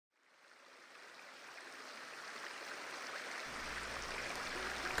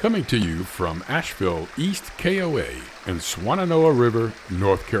Coming to you from Asheville, East KOA in Swannanoa River,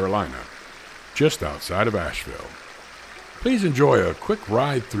 North Carolina, just outside of Asheville. Please enjoy a quick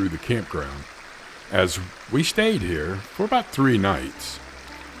ride through the campground, as we stayed here for about 3 nights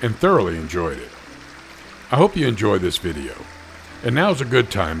and thoroughly enjoyed it. I hope you enjoy this video, and now's a good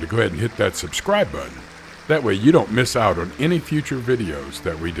time to go ahead and hit that subscribe button. That way you don't miss out on any future videos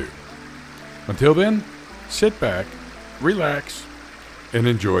that we do. Until then, sit back, relax, and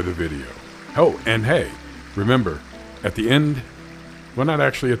enjoy the video. Oh, and hey, remember, at the end, well, not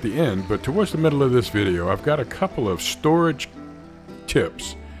actually at the end, but towards the middle of this video, I've got a couple of storage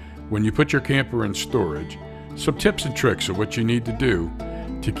tips when you put your camper in storage. Some tips and tricks of what you need to do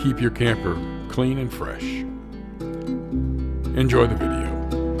to keep your camper clean and fresh. Enjoy the video.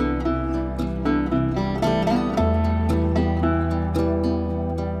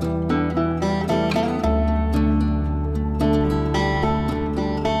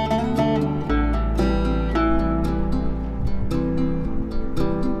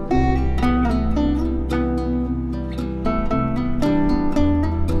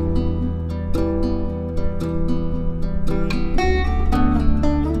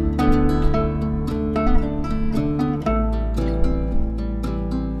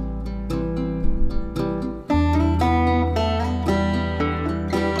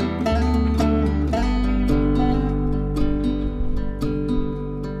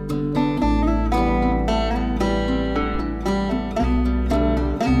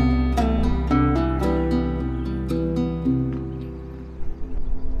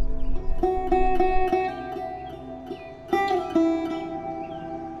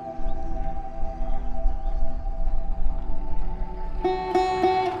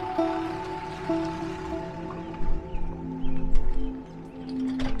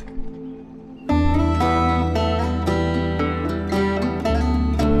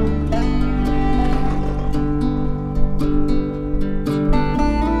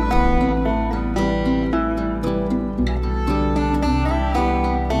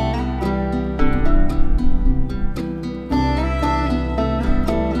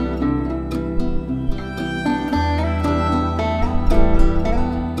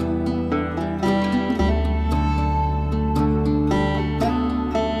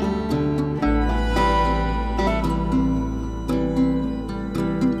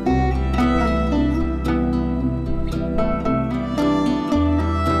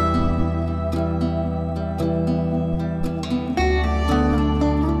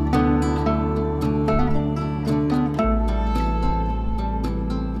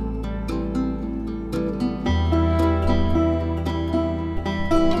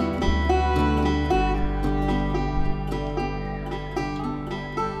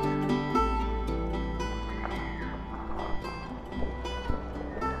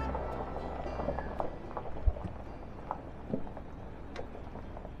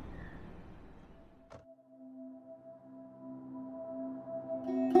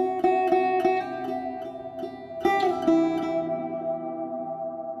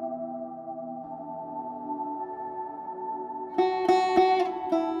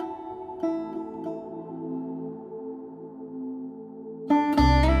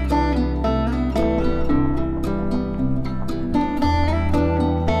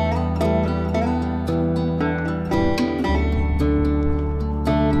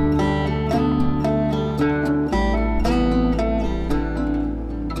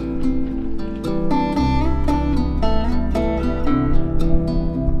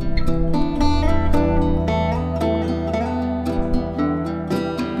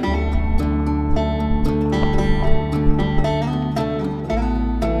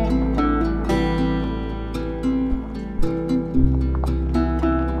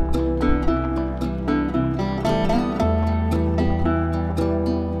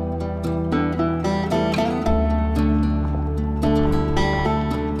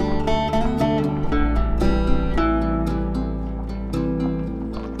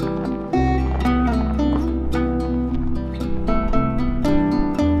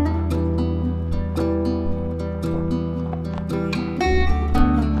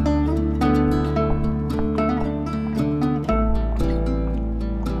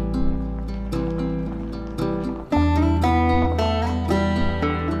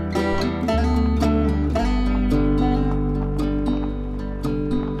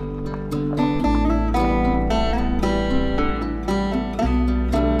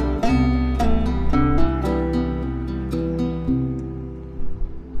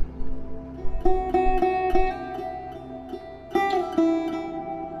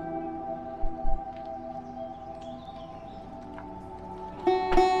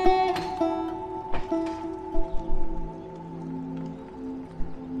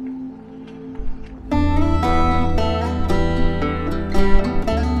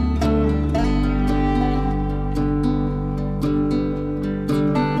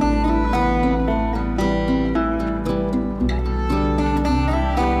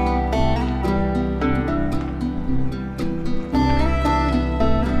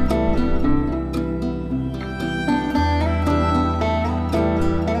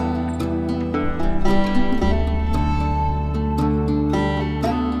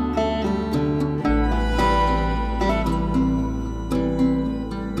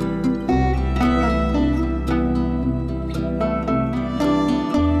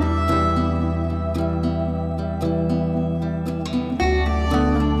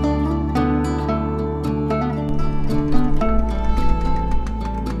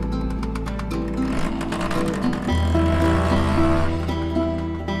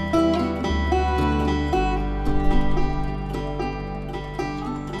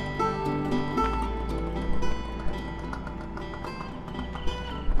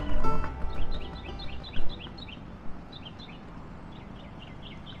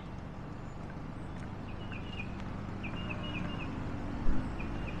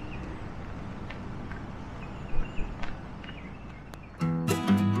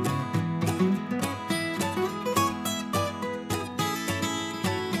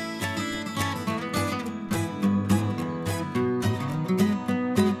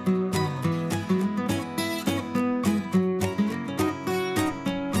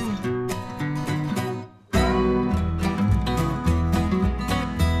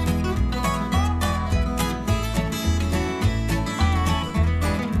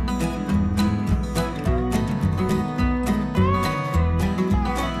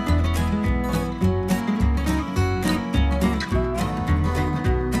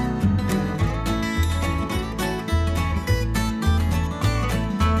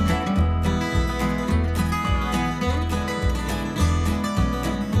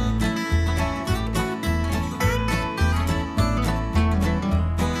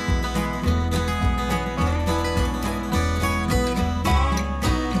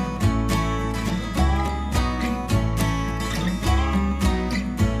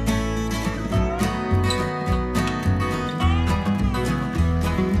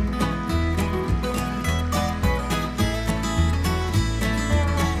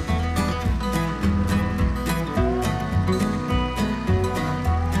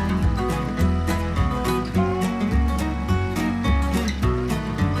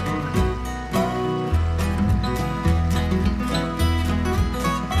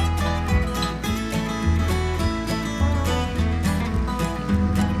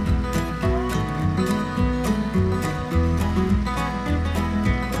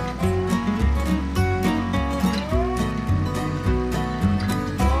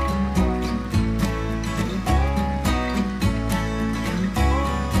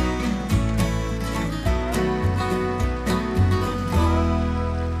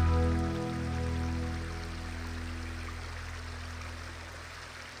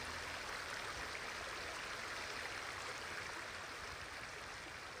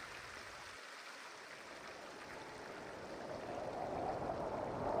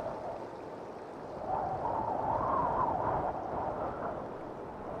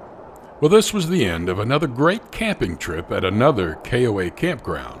 Well, this was the end of another great camping trip at another KOA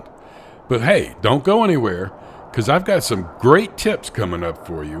campground. But hey, don't go anywhere, because I've got some great tips coming up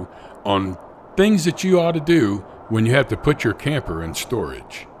for you on things that you ought to do when you have to put your camper in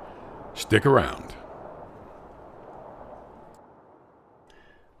storage. Stick around.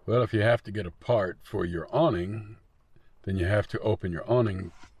 Well, if you have to get a part for your awning, then you have to open your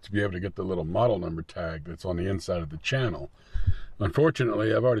awning to be able to get the little model number tag that's on the inside of the channel.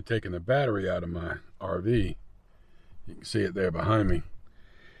 Unfortunately, I've already taken the battery out of my RV. You can see it there behind me.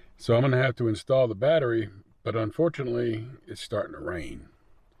 So I'm going to have to install the battery, but unfortunately, it's starting to rain.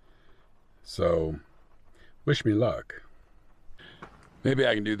 So, wish me luck. Maybe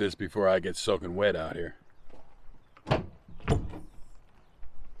I can do this before I get soaking wet out here.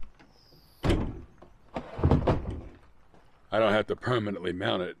 I don't have to permanently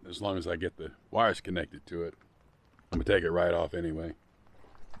mount it as long as I get the wires connected to it. I'm gonna take it right off anyway.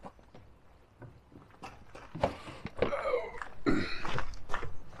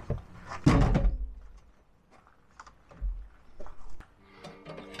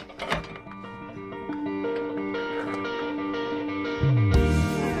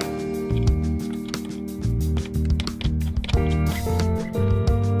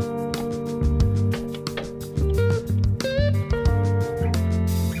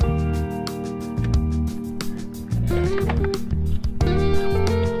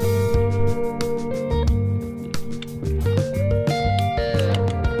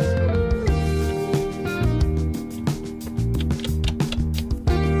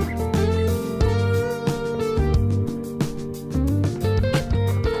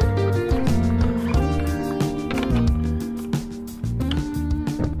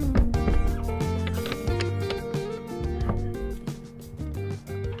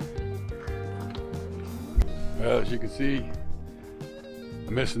 Well, as you can see,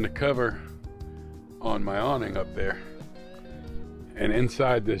 I'm missing the cover on my awning up there. And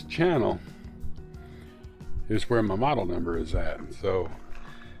inside this channel is where my model number is at. So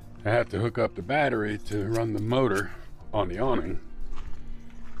I have to hook up the battery to run the motor on the awning.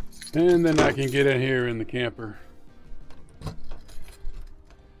 And then I can get in here in the camper.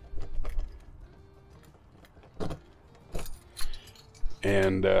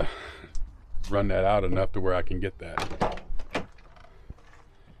 And run that out enough to where I can get that.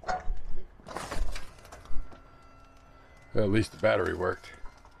 Well, at least the battery worked.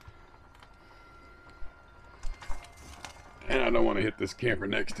 And I don't want to hit this camper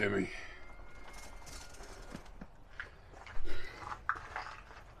next to me.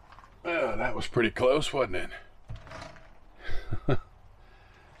 Well, that was pretty close, wasn't it?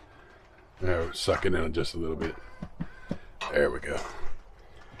 Oh, suck it in just a little bit. There we go.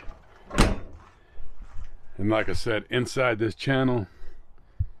 And like I said, inside this channel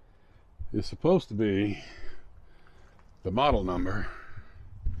is supposed to be the model number.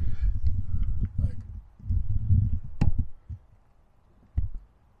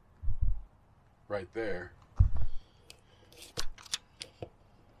 Right there.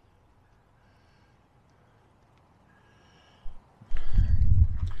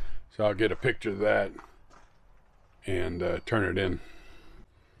 So I'll get a picture of that and turn it in.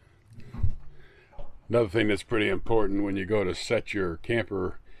 Another thing that's pretty important when you go to set your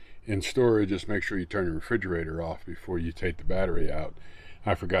camper in storage is make sure you turn the refrigerator off before you take the battery out.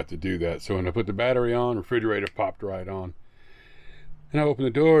 I forgot to do that. So when I put the battery on, refrigerator popped right on. And I opened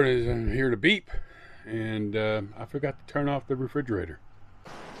the door and I hear the beep. And I forgot to turn off the refrigerator.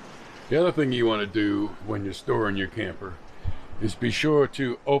 The other thing you want to do when you're storing your camper is be sure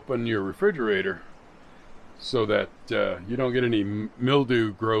to open your refrigerator so that you don't get any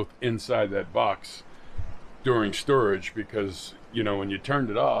mildew growth inside that box during storage, because you know when you turned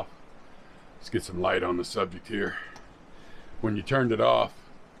it off, let's get some light on the subject here. When you turned it off,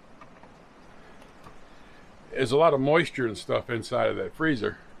 there's a lot of moisture and stuff inside of that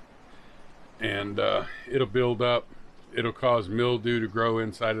freezer, and it'll build up, it'll cause mildew to grow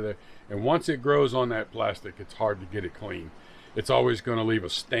inside of there, and once it grows on that plastic, it's hard to get it clean. It's always going to leave a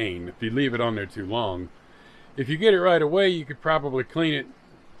stain if you leave it on there too long. If you get it right away, you could probably clean it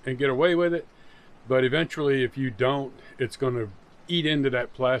and get away with it. But eventually, if you don't, it's going to eat into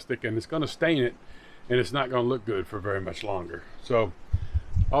that plastic and it's going to stain it, and it's not going to look good for very much longer. So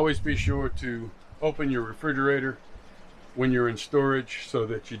always be sure to open your refrigerator when you're in storage so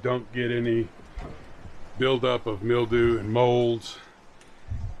that you don't get any buildup of mildew and molds,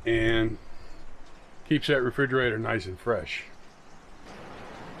 and keeps that refrigerator nice and fresh.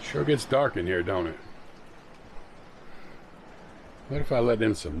 Sure gets dark in here, don't it? What if I let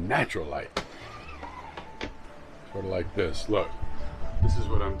in some natural light? Sort of like this, look. This is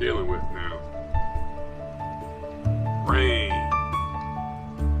what I'm dealing with now. Rain.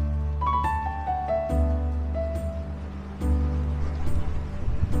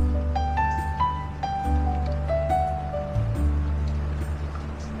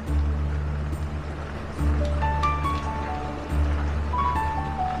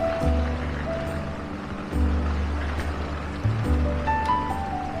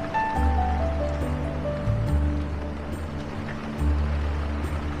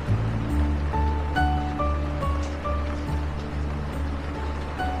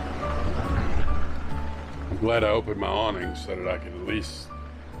 Glad I opened my awning so that I could at least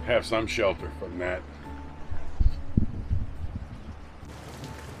have some shelter from that.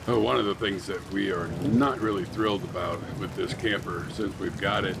 Oh, one of the things that we are not really thrilled about with this camper, since we've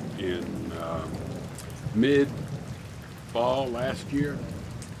got it in mid-fall last year,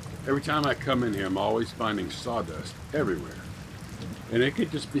 every time I come in here, I'm always finding sawdust everywhere. And it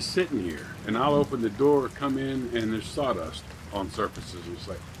could just be sitting here, and I'll open the door, come in, and there's sawdust on surfaces. It's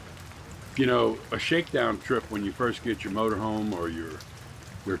like, you know, a shakedown trip when you first get your motorhome or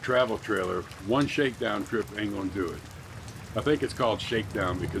your travel trailer, one shakedown trip ain't gonna do it. I think it's called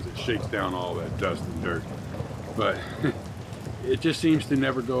shakedown because it shakes down all that dust and dirt. But it just seems to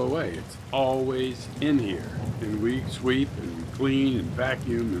never go away. It's always in here. And we sweep and clean and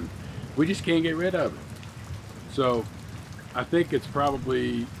vacuum and we just can't get rid of it. So I think it's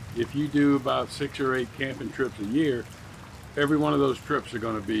probably, if you do about 6 or 8 camping trips a year, every one of those trips are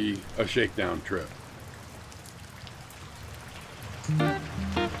going to be a shakedown trip.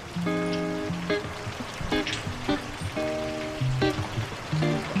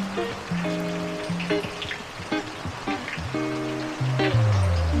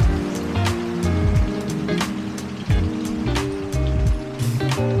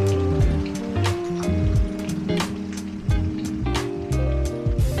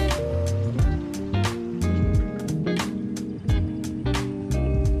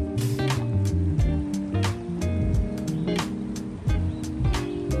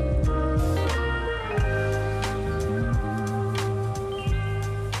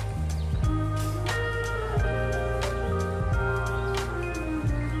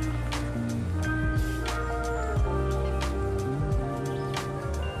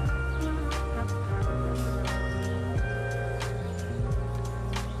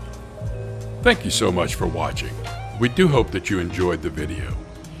 Thank you so much for watching. We do hope that you enjoyed the video.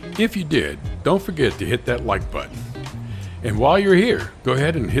 If you did, don't forget to hit that like button. And while you're here, go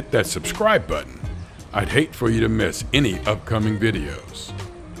ahead and hit that subscribe button. I'd hate for you to miss any upcoming videos.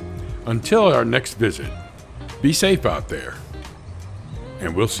 Until our next visit, be safe out there,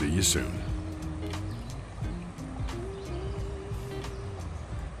 and we'll see you soon.